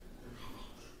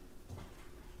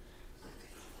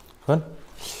Good.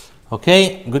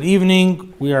 Okay, good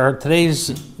evening.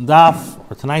 Tonight's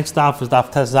daf is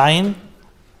daf Tes Zayin,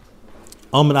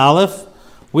 Amud Aleph.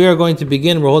 We are going to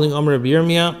begin. We're holding Amr Rabbi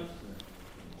Yirmiyah.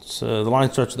 So the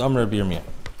line starts with Amr Rabbi Yirmiyah.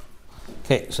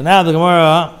 Okay, so now the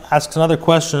Gemara asks another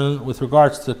question with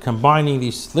regards to combining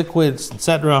these liquids,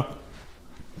 etc.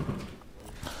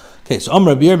 Okay, so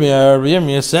Amr Rabbi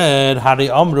Yirmiyah said, Hari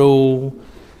Amru.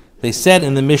 They said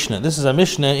in the Mishnah. This is a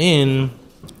Mishnah in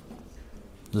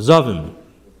Zavim.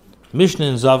 Mishnah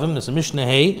in Zavim. It's a Mishnah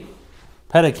Hay.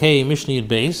 Perek Hay, Mishnah Yud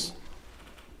Beis.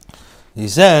 He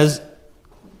says,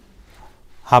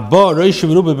 Haba Reish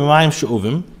V'Ruba B'Mayim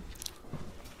She'uvim.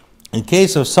 In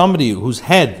case of somebody whose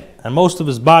head and most of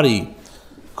his body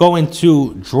go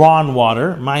into drawn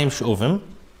water, Mayim She'uvim.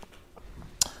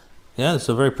 Yeah, it's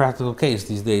a very practical case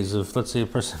these days. If, let's say, a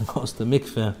person goes to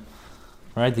mikveh,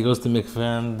 right? He goes to mikveh,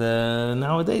 and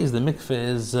nowadays the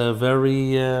mikveh is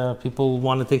people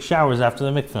want to take showers after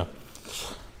the mikveh.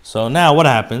 So now what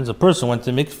happens? A person went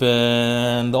to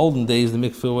mikveh. In the olden days, the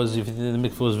mikveh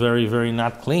was very, very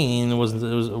not clean. It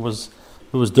was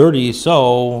dirty.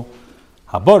 So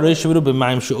a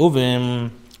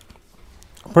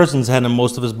person's head and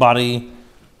most of his body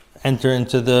enter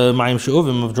into the mayim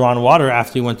she'uvim of drawn water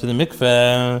after he went to the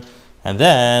mikveh, and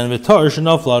then what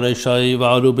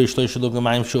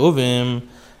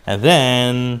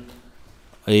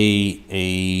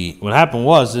happened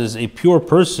was a pure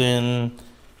person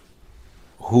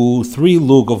who 3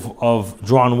 lug of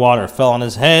drawn water fell on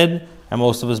his head and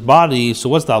most of his body. So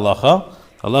what's the halacha?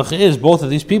 The halacha is both of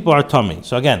these people are tummy.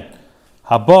 So again,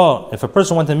 if a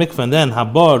person went to mikveh and then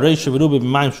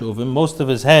most of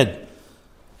his head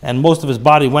and most of his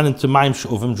body went into mayim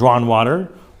she'uvim, drawn water,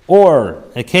 or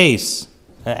a case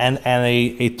and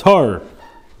a tar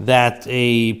that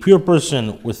a pure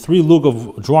person with 3 lug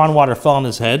of drawn water fell on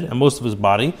his head and most of his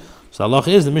body. So Allah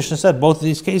is, the Mishnah said, both of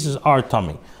these cases are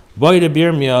tummy. So Rabbi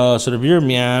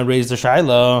Yirmiyah raised the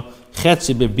shaila,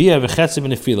 chetzi bebiyah v'chetzi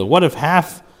b'nefila. What if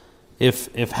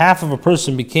half of a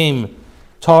person became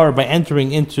tar by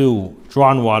entering into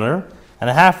drawn water, and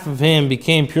half of him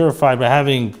became purified by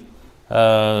having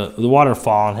the water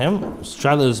fall on him?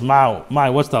 Shaila is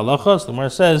what's the halacha? So the Gemara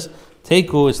says,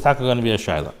 Teiku is taka going to be a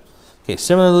shaila. Okay,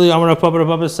 similarly, Amar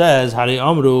Papa says, Hari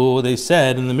Amru, they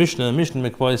said in the Mishnah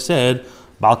Mikvah said,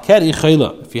 Bal keri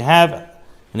chayla. If you have,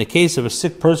 in the case of a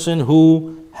sick person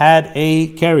who had a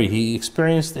keri, he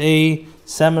experienced a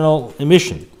seminal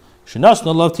emission.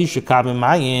 Shenasna lav tisha kav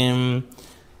mayim.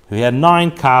 He had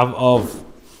 9 kav of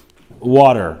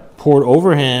water poured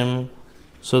over him,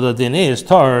 so the din is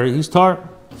tar, he's tar.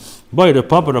 Boy, the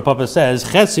Papa says,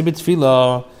 Chetzi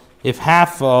b'tfila, if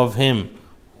half of him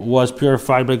was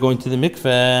purified by going to the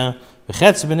mikveh,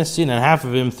 Chetzi b'nesin, and half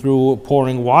of him through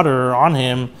pouring water on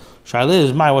him, Shaila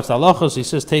is what's the halacha? So he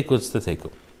says, Teiku, it's the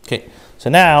Teiku. Okay, so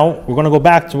now we're going to go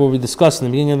back to what we discussed in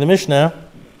the beginning of the Mishnah.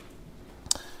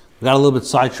 We got a little bit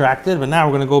sidetracked, but now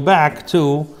we're going to go back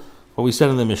to what we said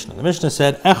in the Mishnah. The Mishnah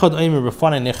said, Echad oimer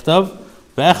b'fanei nichtav,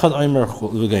 ve'echad oimer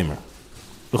v'geimer.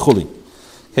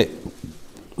 Okay,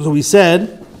 so we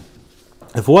said,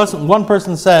 if one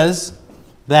person says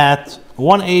that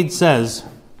one aid says,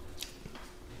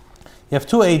 you have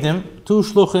 2 aidim, 2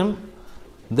 shluchim,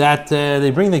 that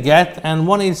they bring the get, and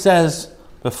one aid says,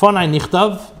 "B'fanai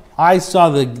nichtav," I saw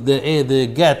the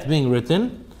get being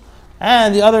written,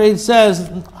 and the other aid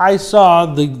says, I saw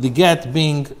the get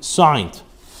being signed.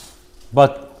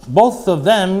 But both of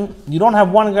them, you don't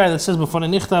have one guy that says "B'fanai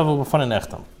nichtav" or "B'fanai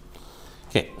nechtam."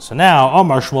 Okay, so now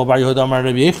Amar Shmuel Bar Yehuda Amar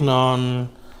Rabbi Yochanan.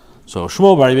 So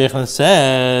Shmuel Bar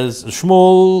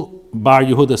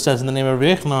Yehuda says in the name of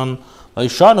Rabbi Yochanan, they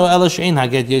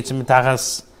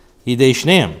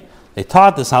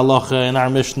taught this halacha in our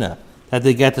Mishnah that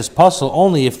the get is possible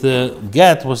only if the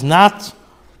get was not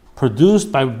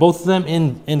produced by both of them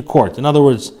in court. In other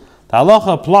words, the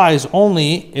halacha applies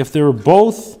only if they were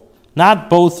not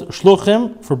both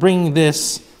shluchim for bringing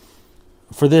this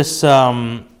for this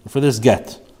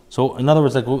get. So in other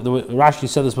words, like Rashi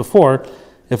said this before,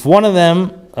 if one of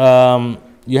them,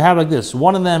 you have like this,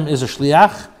 one of them is a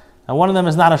shliach and one of them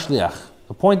is not a shliach.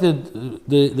 Appointed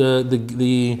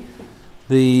the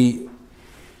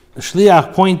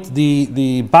shliach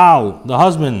the baal, the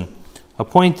husband,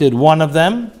 appointed one of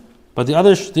them, but the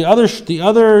other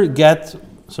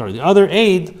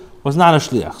aid was not a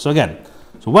shliach. So again,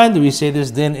 so when do we say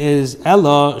this? Then is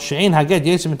ella she'ein haget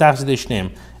yesim mitachas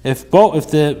shneim. If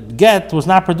the get was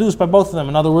not produced by both of them,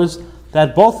 in other words,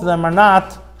 that both of them are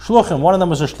not shluchim. One of them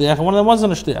was a shliach and one of them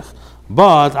wasn't a shliach.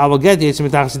 But I will get yesim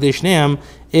mitachas shneim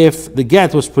if the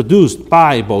get was produced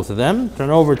by both of them. Turn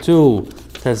over to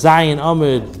Zayin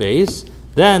Amud Beis.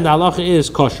 then the halacha is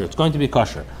kosher. It's going to be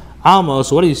kosher. Alma,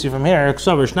 so what do you see from here?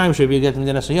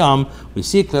 We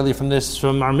see clearly from this,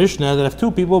 from our Mishnah, that if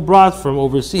two people brought from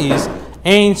overseas,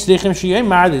 they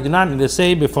do not need to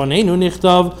say b'fanenu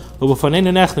nichtav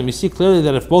u'b'fanenu nechtem. You see clearly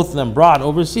that if both of them brought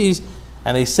overseas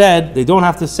and they said, they don't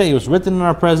have to say it was written in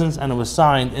our presence and it was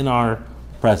signed in our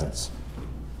presence.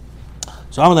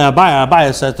 So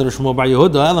Abaya said to the Shmuel Bar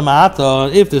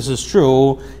Yehuda, if this is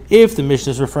true, if the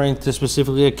Mishnah is referring to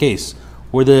specifically a case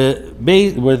where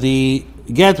the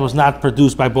get was not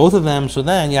produced by both of them, so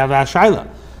then you have a shaila.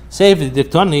 Say if the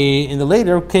diktani, in the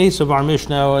later case of our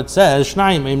Mishnah, it says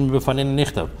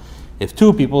if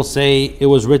two people say it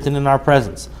was written in our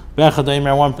presence,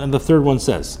 and the third one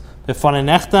says it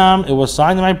was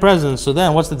signed in my presence, so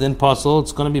then what's the din puzzle?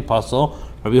 It's going to be puzzle.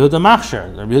 Rabbi Yehuda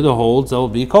machsher. Rabbi Yehuda holds that will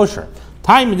be kosher.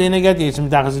 What's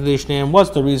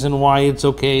the reason why it's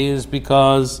okay? Is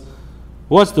because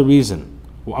what's the reason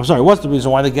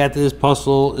why the get is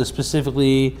puzzle is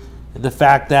specifically the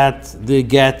fact that the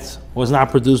get was not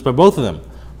produced by both of them.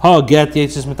 But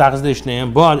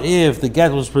if the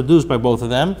get was produced by both of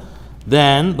them,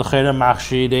 then the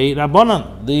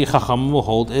Chacham will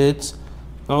hold it.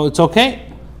 Oh, it's okay.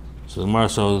 So the Gemara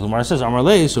says,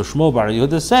 Amarle, so Shmuel Bar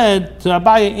Yehuda said to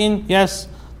Abaye, yes,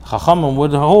 Chachamim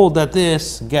would hold that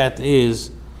this get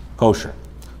is kosher.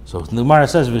 So the Gemara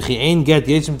says,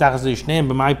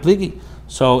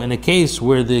 so in a case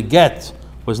where the get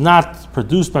was not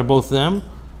produced by both of them,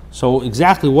 so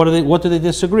exactly what do they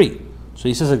disagree? So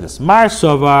he says like this: Mar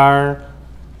Sovar,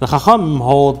 the Chachamim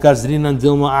hold Gazrinan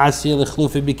Dilma Asi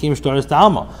Lechlufi Bikim Shtaris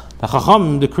Ta'alma. The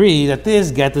Chachamim decree that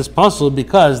this get is puzzled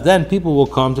because then people will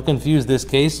come to confuse this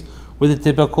case with a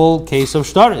typical case of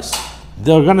Shtaris.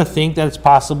 They're going to think that it's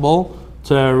possible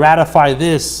to ratify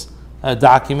this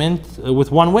document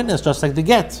with one witness, just like the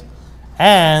get.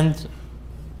 And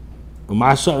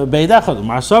Umar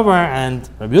Sovar and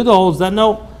Rabbi Yehuda holds that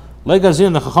no, like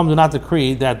Gazin, the Chacham do not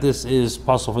decree that this is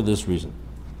possible for this reason.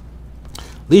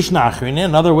 Lishna Achrina,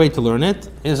 another way to learn it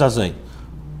is Azay.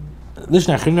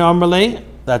 Lishna Achrina Amrlei,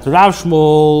 that Rav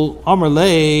Shmuel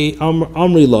Amrlei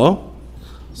Amri Lo.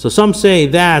 So some say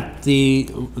that the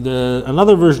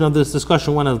another version of this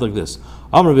discussion went like this: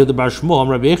 Amr Rabbi Bar Shmuel,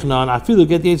 Amr Rabbi Yechanan, Afilu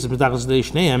get the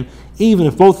even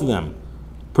if both of them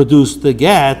produce the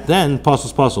get, then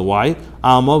puzzle. Why? We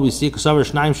see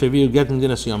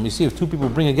we see if two people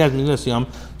bring a get,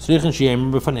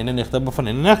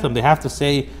 they have to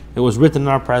say it was written in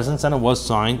our presence and it was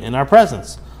signed in our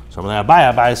presence. So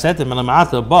Abaya said to him,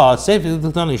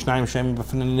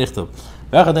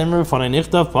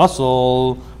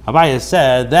 Abaya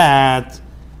said that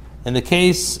in the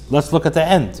case, let's look at the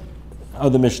end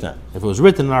of the Mishnah. If it was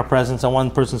written in our presence and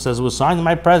one person says it was signed in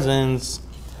my presence,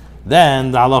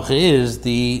 then the halacha is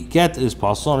the get is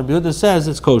possible, and Rabbi Yehuda says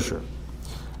it's kosher.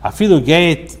 Afilu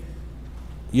get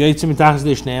yotzim mitachas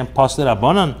deishneim pasler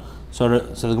abanan. So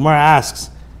the Gemara asks,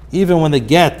 even when the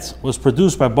get was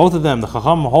produced by both of them, the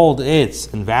Chacham hold it's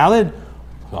invalid.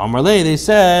 Amarle, they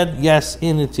said yes,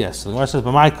 in it yes. So the Gemara says,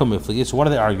 "B'may kamifli." So what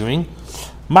are they arguing?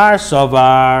 Mar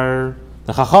Savar.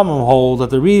 The Chachamim hold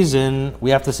that the reason we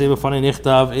have to say b'fanei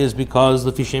nichtav is because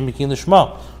the fishem became the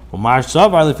shema. So the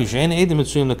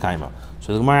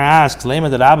Gemara asks,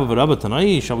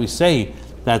 shall we say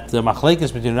that the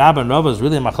machlekes between Rabba and Rava is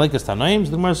really a machlekes tanoim?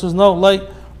 The Gemara says no. Like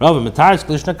Rava mitaris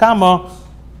klishna kama,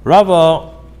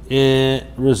 Rava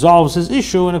resolves his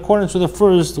issue in accordance with the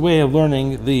first way of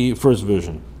learning the first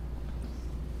version.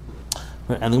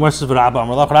 And the Gemara says, Rabba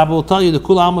will tell you the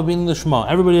kula alma being the shema.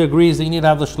 Everybody agrees that you need to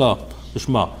have the shema.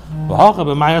 What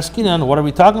are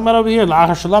we talking about over here?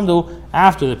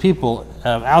 After the people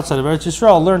outside of Eretz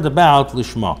Yisrael learned about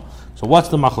Lishma. So what's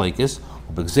the machlekes?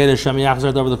 And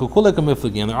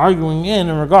they're arguing in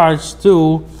regards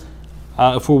to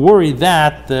if we're worried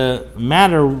that the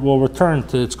matter will return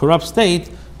to its corrupt state.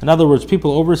 In other words,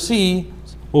 people overseas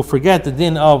will forget the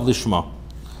din of Lishma.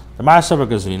 The Ma'asavar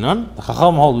Gazrinan, the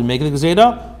Chacham hold we make the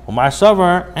Gzeda,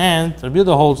 Ma'asavar, and Rabbi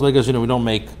Yehuda holds like Gazrinan we don't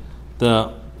make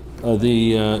the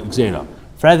Gzeda.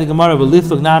 Friday Gemara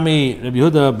v'liflug nami Rabbi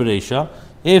Yehuda b'reisha.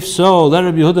 If so, let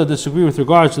Rabbi Yehuda disagree with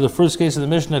regards to the first case of the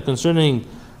Mishnah concerning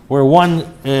where one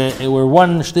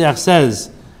shliach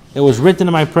says it was written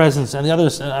in my presence, and the other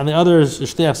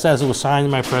shliach says it was signed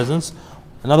in my presence.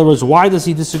 In other words, why does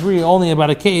he disagree only about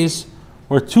a case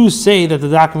where two say that the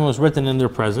document was written in their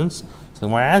presence? So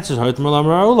my answer is, you should know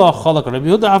that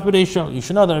Rabbi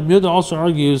Yehuda also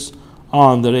argues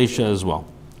on the Reisha as well.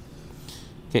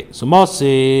 Okay, so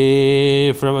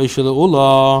Moshe from Isha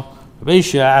Ula, Rabbi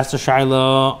Isha asked a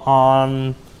Shaila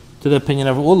on to the opinion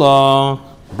of Ula.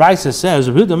 Bryce says,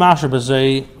 Rabbi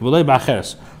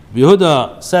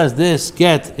Yehuda says this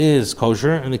get is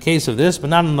kosher in the case of this, but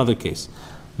not in another case.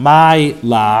 My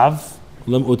lav. It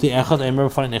must be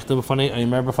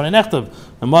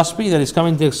that he's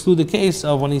coming to exclude the case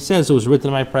of when he says it was written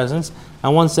in my presence,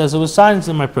 and one says it was signed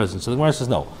in my presence. So the Gemara says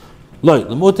no.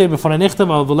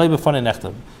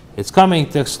 It's coming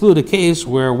to exclude a case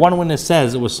where one witness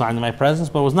says it was signed in my presence,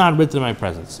 but it was not written in my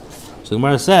presence. So the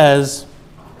Gemara says,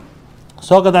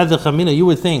 you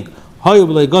would think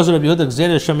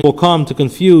will come to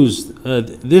confuse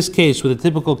this case with a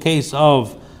typical case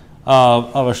of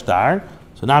a shtar.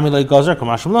 So now we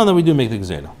do make the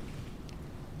gzera.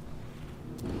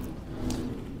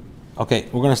 Okay,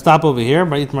 we're going to stop over here.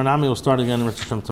 By Itmar Nami, we'll start again.